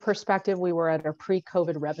revenue perspective, we were at our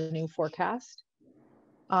pre-COVID revenue forecast.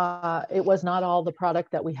 It was not all the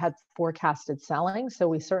product that we had forecasted selling. So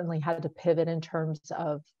we certainly had to pivot in terms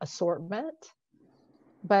of assortment.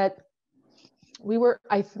 But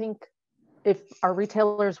I think if our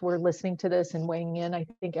retailers were listening to this and weighing in, I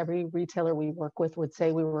think every retailer we work with would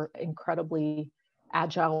say we were incredibly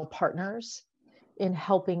agile partners in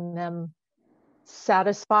helping them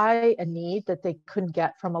satisfy a need that they couldn't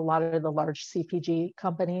get from a lot of the large CPG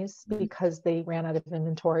companies because they ran out of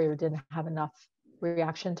inventory or didn't have enough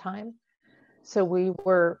reaction time. So we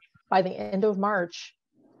were, by the end of March,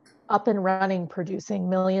 up and running, producing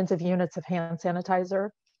millions of units of hand sanitizer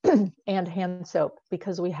and hand soap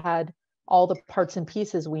because we had all the parts and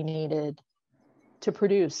pieces we needed to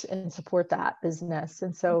produce and support that business.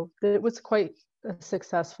 And so it was quite a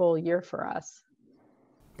successful year for us.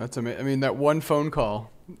 That's amazing. I mean, that one phone call,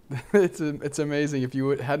 it's amazing. If you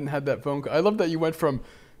hadn't had that phone call, I love that you went from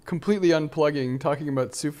completely unplugging, talking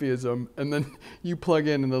about Sufism, and then you plug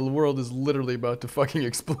in and the world is literally about to fucking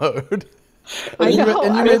explode. You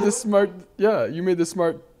made the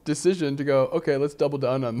smart decision to go, okay, let's double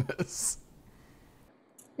down on this.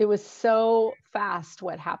 It was so fast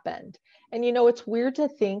what happened. And it's weird to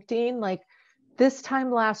think, Dean, like this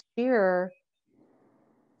time last year,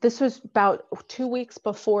 this was about 2 weeks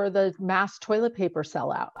before the mass toilet paper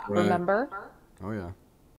sellout. Right. Remember? Oh, yeah.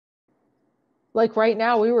 Like right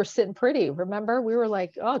now, we were sitting pretty. Remember? We were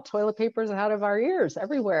like, oh, toilet paper's out of our ears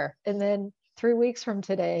everywhere. And then 3 weeks from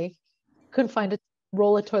today, couldn't find a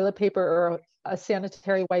roll of toilet paper or a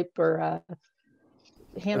sanitary wipe or a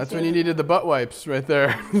hand That's when you needed the butt wipes right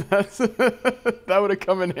there. That would have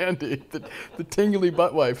come in handy. The tingly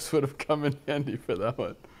butt wipes would have come in handy for that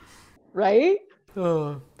one. Right?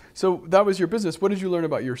 So that was your business. What did you learn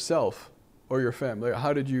about yourself or your family?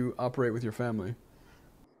 How did you operate with your family?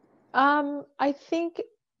 I think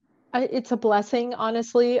it's a blessing,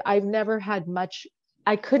 honestly. I've never had much.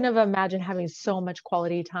 I couldn't have imagined having so much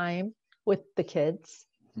quality time with the kids.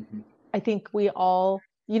 Mm-hmm. I think we all,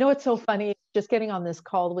 it's so funny, just getting on this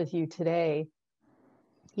call with you today,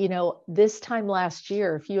 this time last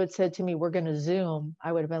year, if you had said to me, we're going to Zoom,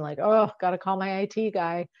 I would have been like, oh, got to call my IT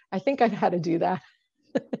guy. I think I'd had to do that.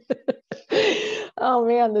 Oh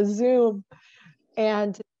man, the Zoom.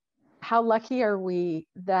 And how lucky are we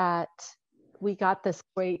that we got this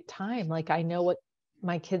great time? Like, I know what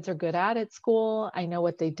my kids are good at school. I know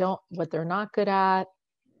what they're not good at.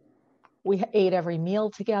 We ate every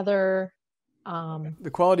meal together.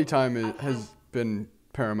 The quality time has been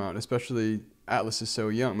paramount, especially Atlas is so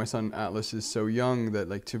young. My son Atlas is so young that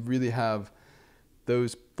like to really have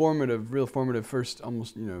those real formative first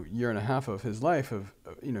almost, year and a half of his life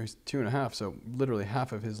he's 2.5. So literally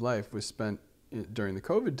half of his life was spent during the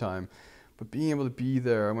COVID time. But being able to be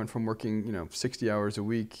there, I went from working, 60 hours a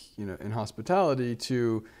week, in hospitality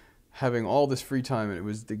to having all this free time. And it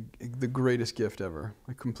was the greatest gift ever.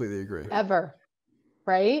 I completely agree. Ever,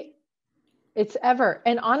 right? It's ever.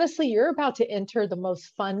 And honestly, you're about to enter the most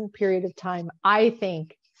fun period of time. I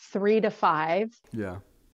think 3 to 5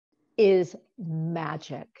 is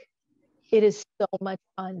magic. It is so much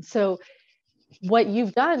fun. So what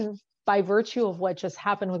you've done by virtue of what just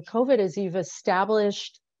happened with COVID is you've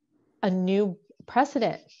established a new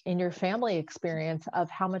precedent in your family experience of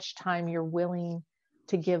how much time you're willing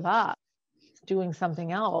to give up doing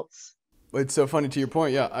something else. It's so funny to your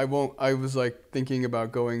point. Yeah, I was like thinking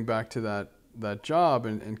about going back to that job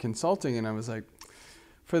and consulting, and I was like,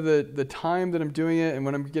 for the time that I'm doing it and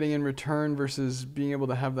what I'm getting in return versus being able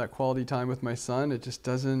to have that quality time with my son, it just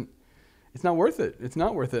doesn't, it's not worth it. It's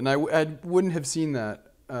not worth it. And I wouldn't have seen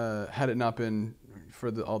that had it not been for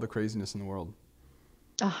all the craziness in the world.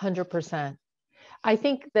 100%. I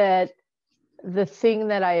think that the thing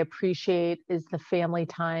that I appreciate is the family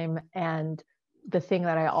time, and the thing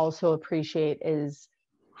that I also appreciate is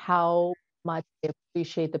how much I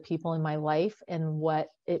appreciate the people in my life and what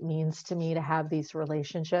it means to me to have these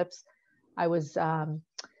relationships. I was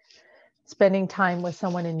spending time with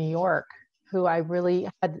someone in New York who I really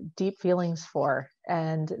had deep feelings for,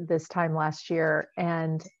 and this time last year,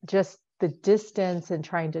 and just the distance and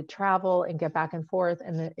trying to travel and get back and forth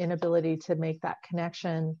and the inability to make that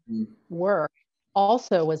connection work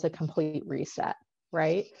also was a complete reset,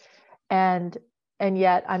 right? And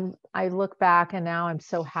yet I look back and now I'm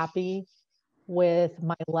so happy with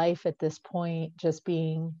my life at this point, just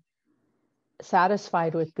being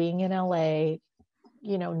satisfied with being in LA,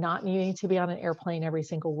 not needing to be on an airplane every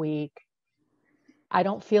single week. I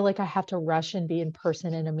don't feel like I have to rush and be in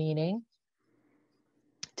person in a meeting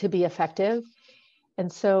to be effective. And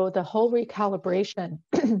so the whole recalibration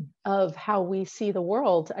of how we see the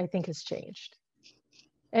world, I think, has changed.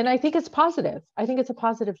 And I think it's positive. I think it's a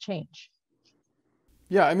positive change.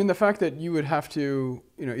 Yeah, I mean, the fact that you would have to,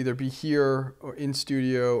 either be here or in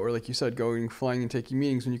studio or, like you said, flying and taking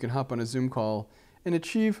meetings when you can hop on a Zoom call and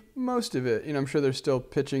achieve most of it. I'm sure there's still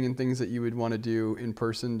pitching and things that you would want to do in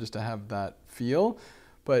person just to have that feel.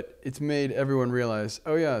 But it's made everyone realize,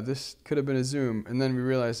 oh yeah, this could have been a Zoom. And then we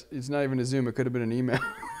realize it's not even a Zoom, it could have been an email.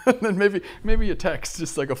 And then maybe a text,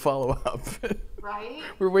 just like a follow-up. Right.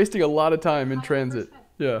 We're wasting a lot lot of time in 100%. Transit.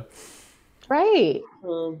 Yeah. Right.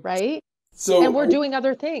 Right. So, and we're doing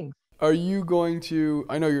other things. Are you going to,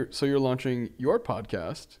 I know you're launching your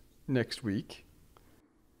podcast next week.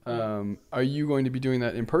 Are you going to be doing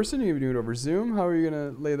that in person? Are you going to be doing it over Zoom? How are you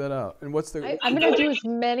going to lay that out? And I'm going to do as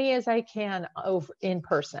many as I can in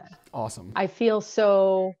person. Awesome. I feel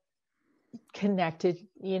so connected,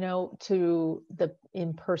 to the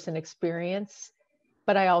in-person experience,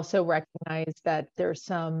 but I also recognize that there's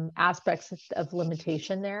some aspects of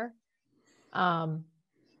limitation there.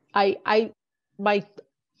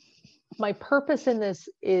 My purpose in this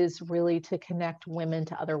is really to connect women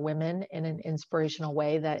to other women in an inspirational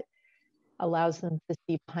way that allows them to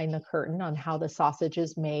see behind the curtain on how the sausage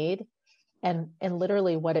is made and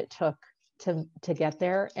literally what it took to get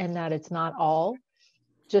there, and that it's not all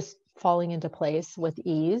just falling into place with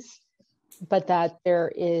ease, but that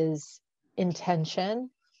there is intention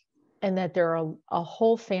and that there are a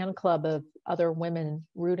whole fan club of other women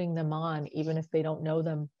rooting them on, even if they don't know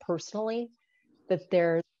them personally, that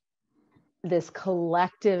there's this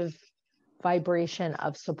collective vibration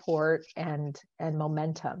of support and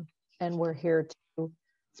momentum. And we're here to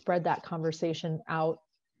spread that conversation out.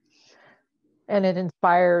 And it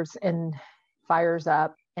inspires and fires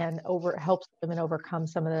up and helps women overcome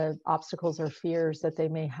some of the obstacles or fears that they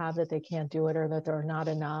may have, that they can't do it or that they're not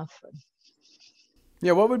enough.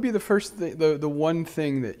 Yeah, what would be the first thing, the one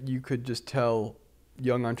thing that you could just tell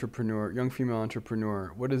young female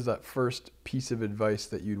entrepreneur? What is that first piece of advice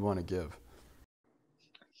that you'd want to give?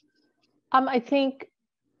 I think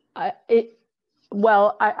I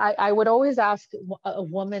would always ask a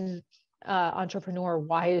woman entrepreneur,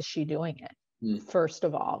 why is she doing it? First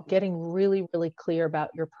of all, getting really, really clear about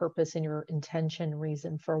your purpose and your intention,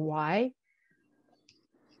 reason for why.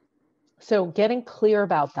 So getting clear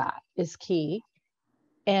about that is key.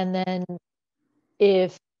 And then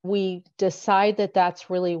if we decide that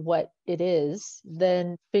that's really what it is,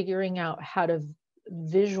 then figuring out how to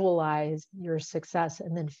visualize your success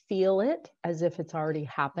and then feel it as if it's already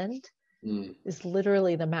happened is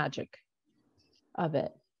literally the magic of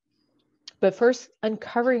it. But first,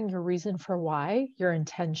 uncovering your reason for why, your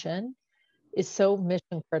intention, is so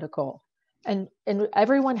mission critical. And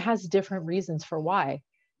everyone has different reasons for why.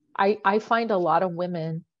 I find a lot of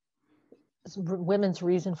women's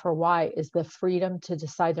reason for why is the freedom to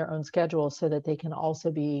decide their own schedule so that they can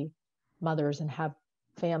also be mothers and have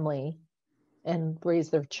family and raise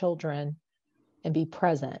their children and be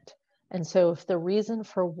present. And so if the reason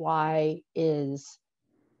for why is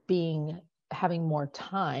having more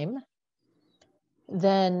time,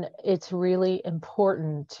 then it's really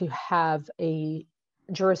important to have a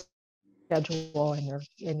jurisdiction schedule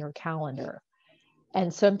in your calendar.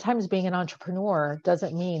 And sometimes being an entrepreneur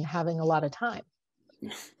doesn't mean having a lot of time,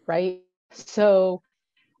 right? So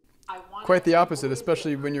quite the opposite,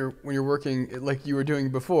 especially when you're working like you were doing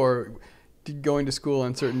before, going to school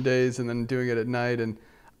on certain days and then doing it at night. And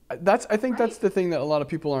I think that's the thing that a lot of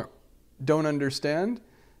people don't understand,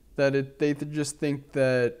 that they just think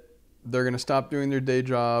that they're going to stop doing their day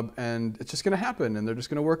job and it's just going to happen and they're just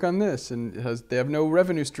going to work on this, and they have no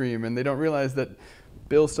revenue stream, and they don't realize that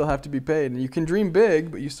bills still have to be paid. And you can dream big,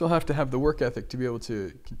 but you still have to have the work ethic to be able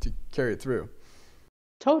to carry it through.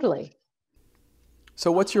 Totally.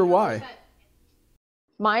 So what's your why?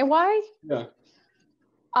 My why? Yeah.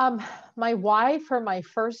 My why for my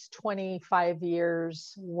first 25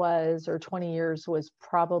 years or 20 years was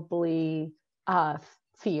probably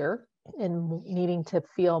fear and needing to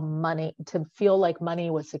feel like money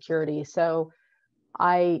was security. So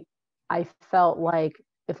I felt like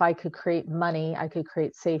if I could create money, I could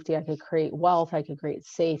create safety, I could create wealth, I could create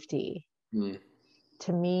safety.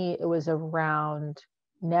 To me, it was around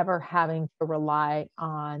never having to rely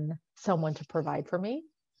on someone to provide for me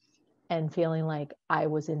and feeling like I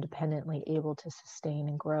was independently able to sustain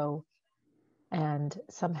and grow. And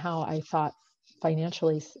somehow I thought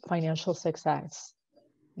financial success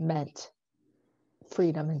meant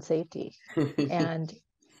freedom and safety. And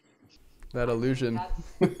that illusion.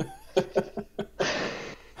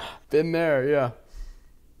 Been there, yeah.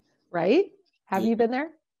 Right? Have you been there?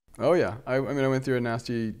 Oh yeah. I mean, I went through a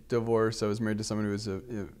nasty divorce. I was married to someone who was a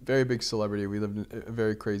very big celebrity. We lived a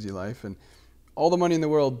very crazy life, and all the money in the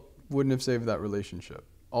world wouldn't have saved that relationship.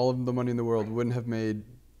 All of the money in the world wouldn't have made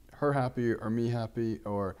her happy or me happy,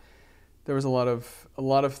 or there was a lot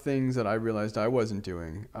of things that I realized I wasn't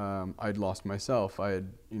doing. I'd lost myself. I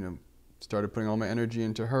had, started putting all my energy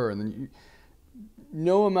into her, and then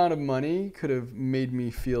no amount of money could have made me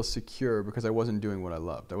feel secure because I wasn't doing what I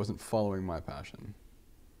loved. I wasn't following my passion.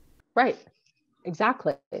 Right.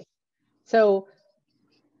 Exactly. So,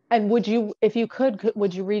 and would you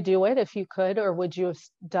redo it if you could, or would you have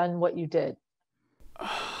done what you did?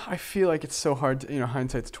 I feel like it's so hard to,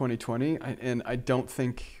 hindsight's 20/20, and I don't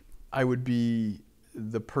think I would be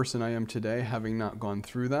the person I am today having not gone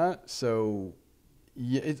through that. So,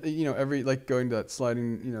 yeah, like going to that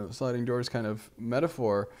sliding doors kind of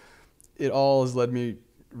metaphor, it all has led me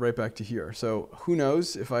right back to here. So who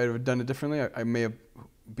knows, if I had done it differently, I may have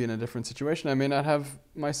been in a different situation. I may not have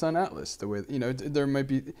my son Atlas the way, there might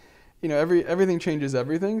be, everything changes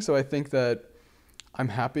everything. So I think that I'm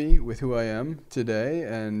happy with who I am today,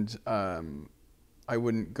 and I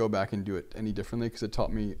wouldn't go back and do it any differently because it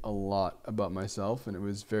taught me a lot about myself, and it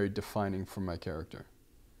was very defining for my character.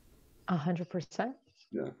 100%.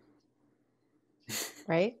 Yeah.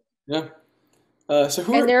 Right? Yeah.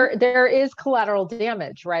 And there is collateral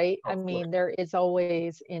damage, right? I mean, there is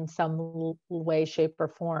always in some way, shape, or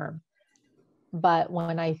form. But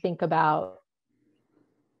when I think about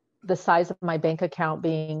the size of my bank account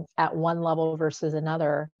being at one level versus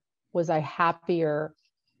another, was I happier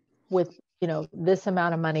with, this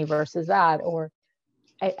amount of money versus that? Or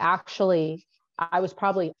I was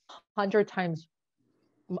probably 100 times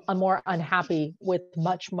more unhappy with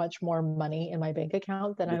much, much more money in my bank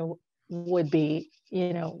account than I would be,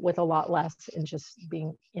 with a lot less, and just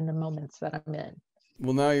being in the moments that I'm in.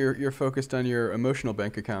 Well, now you're focused on your emotional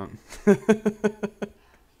bank account.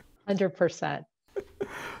 100%.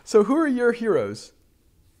 So who are your heroes?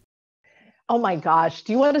 Oh my gosh.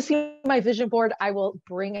 Do you want to see my vision board? I will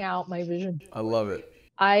bring out my vision board. I love it.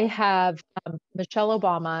 I have Michelle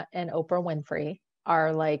Obama and Oprah Winfrey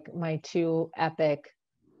are like my two epic.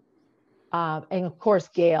 And of course,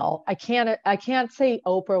 Gail. I can't say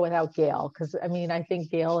Oprah without Gail, because I think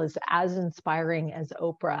Gail is as inspiring as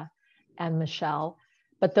Oprah and Michelle.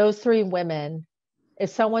 But those three women, if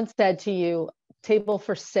someone said to you, table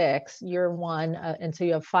for 6, you're one, and so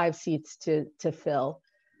you have 5 seats to fill,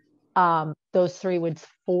 those three would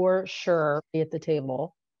for sure be at the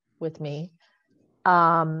table with me.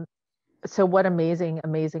 So what amazing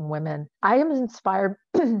women. I am inspired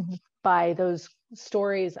by those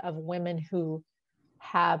stories of women who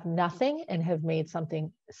have nothing and have made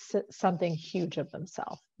something huge of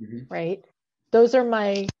themselves, right? Those are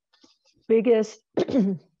my biggest,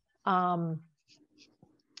 the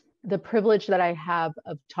privilege that I have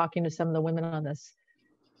of talking to some of the women on this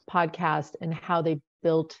podcast and how they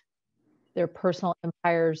built their personal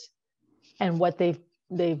empires and what they've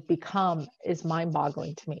become is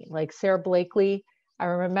mind-boggling to me. Like Sarah Blakely, I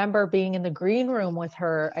remember being in the green room with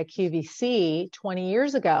her at QVC 20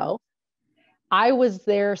 years ago. I was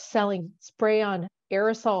there selling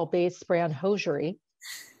aerosol-based spray-on hosiery.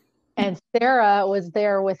 And Sarah was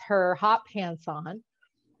there with her hot pants on.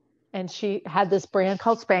 And she had this brand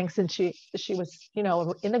called Spanx. And she was, you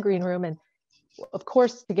know, in the green room. And of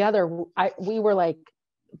course, together, we were like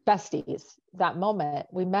besties that moment.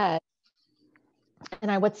 We met. And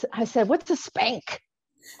I said, "What's a Spank?"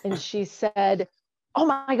 And she said, "Oh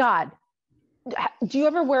my God, do you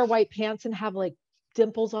ever wear white pants and have like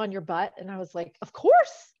dimples on your butt?" And I was like, "Of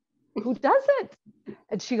course, who doesn't?"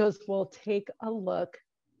 And she goes, "Well, take a look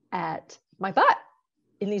at my butt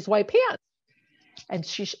in these white pants."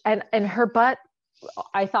 And and her butt,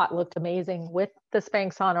 I thought, looked amazing with the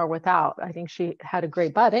Spanx on or without. I think she had a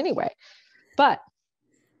great butt anyway. But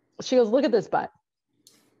she goes, "Look at this butt."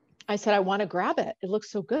 I said, "I want to grab it. It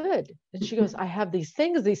looks so good." And she goes, "I have these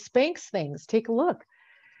things, these Spanx things. Take a look."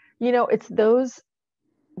 You know, it's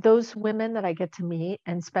those women that I get to meet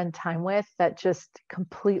and spend time with that just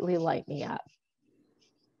completely light me up.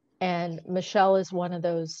 And Michelle is one of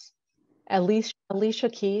those. Alicia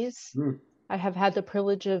Keys. I have had the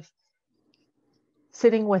privilege of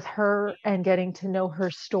sitting with her and getting to know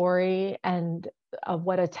her story and of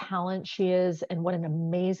what a talent she is and what an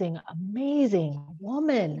amazing, amazing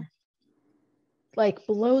woman. Like,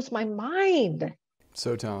 blows my mind.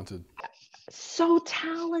 So talented. So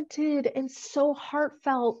talented and so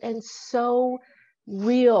heartfelt and so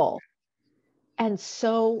real and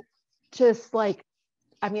so just like,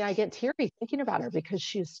 I mean, I get teary thinking about her because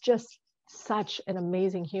she's just such an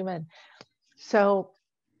amazing human. So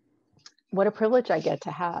what a privilege I get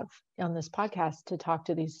to have on this podcast to talk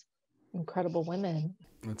to these incredible women.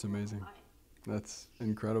 That's amazing. That's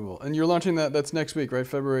incredible. And you're launching that's next week, right?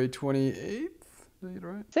 February 28th? Did I get it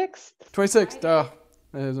right? 6th. 26th. Oh,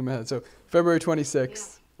 that is in my head. So February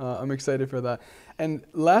 26th. Yeah. I'm excited for that. And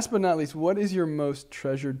last but not least, what is your most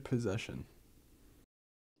treasured possession?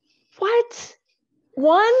 What?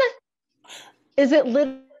 One? Is it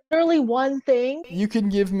literally one thing? You can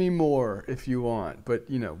give me more if you want, but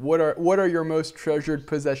you know, what are your most treasured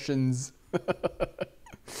possessions?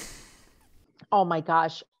 Oh my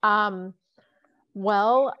gosh.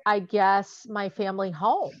 Well, I guess my family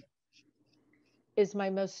home is my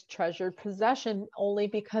most treasured possession, only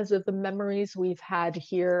because of the memories we've had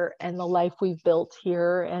here and the life we've built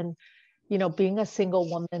here. And, you know, being a single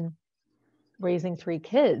woman raising 3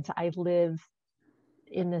 kids, I live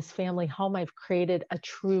in this family home. I've created a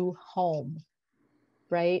true home,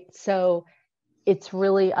 right? So it's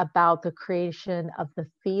really about the creation of the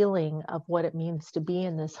feeling of what it means to be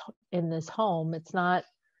in this home. It's not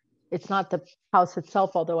the house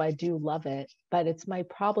itself, although I do love it, but it's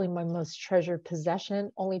probably my most treasured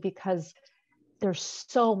possession, only because there's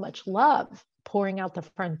so much love pouring out the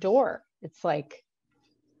front door. It's like,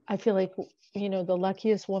 I feel like, you know, the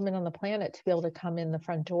luckiest woman on the planet to be able to come in the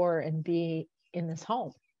front door and be in this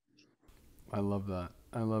home. I love that.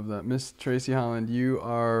 I love that. Miss Tracy Holland, you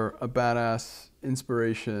are a badass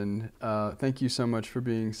inspiration. Thank you so much for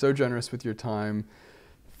being so generous with your time.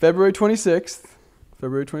 February 26th,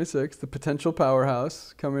 the Potential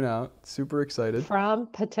Powerhouse coming out. Super excited. From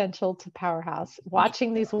Potential to Powerhouse.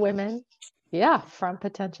 Watching these women. Yeah, from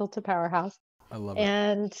Potential to Powerhouse. I love it.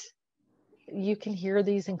 And you can hear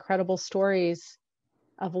these incredible stories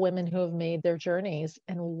of women who have made their journeys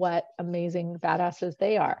and what amazing badasses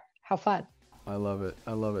they are. How fun. I love it.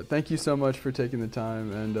 I love it. Thank you so much for taking the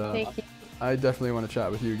time. And thank you. I definitely want to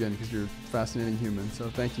chat with you again because you're a fascinating human. So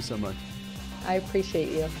thank you so much. I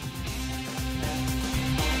appreciate you.